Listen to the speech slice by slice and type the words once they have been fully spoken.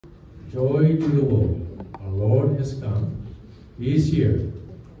Joy to the world. Our Lord has come. He is here.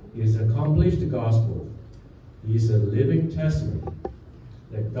 He has accomplished the gospel. He is a living testament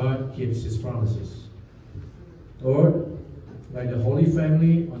that God keeps his promises. Lord, like the Holy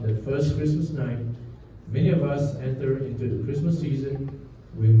Family on that first Christmas night, many of us enter into the Christmas season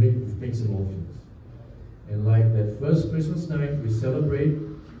with mixed emotions. And like that first Christmas night, we celebrate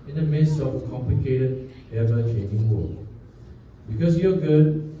in the midst of a complicated, ever-changing world. Because you're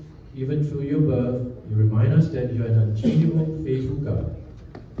good, even through your birth, you remind us that you are an unchangeable, faithful God.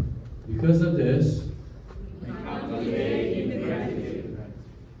 Because of this, we come today in gratitude,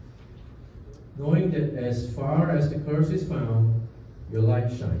 knowing that as far as the curse is found, your light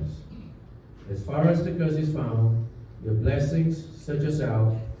shines. As far as the curse is found, your blessings search us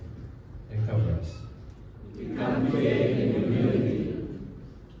out and cover us. We come today in humility,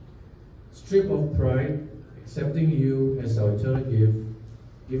 stripped of pride, accepting you as our eternal gift,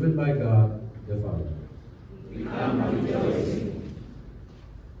 given by God the Father. We come rejoicing.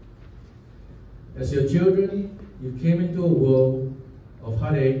 As your children, you came into a world of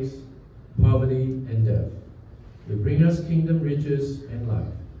heartaches, poverty, and death. You bring us kingdom riches and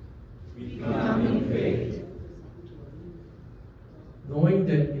life. We come in faith, knowing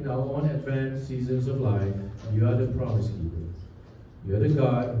that in our own advanced seasons of life, you are the promise keeper. You are the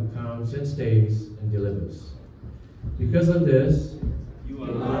God who counts and stays and delivers. Because of this, you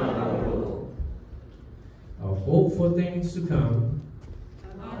are our hope. Our hope for things to come.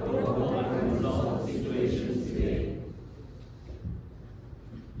 Our hope for unresolved situations today.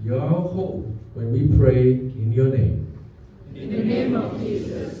 You are our hope when we pray in your name. In the name of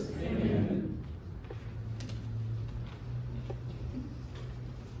Jesus. Amen.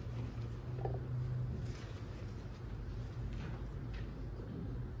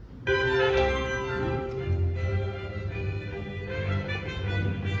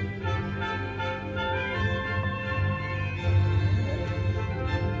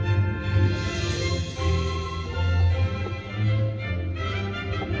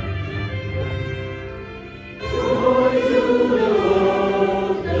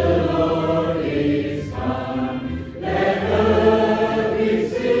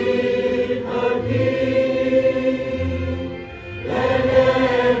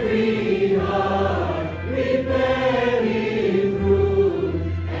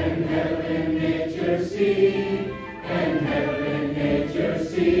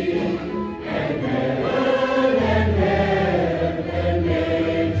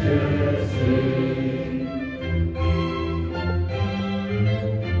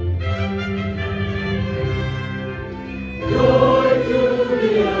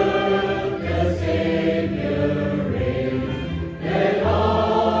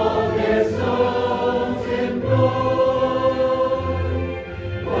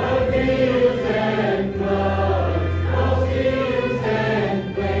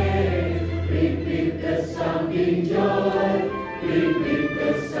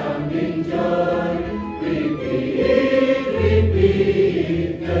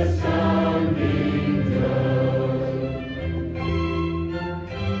 Repeat the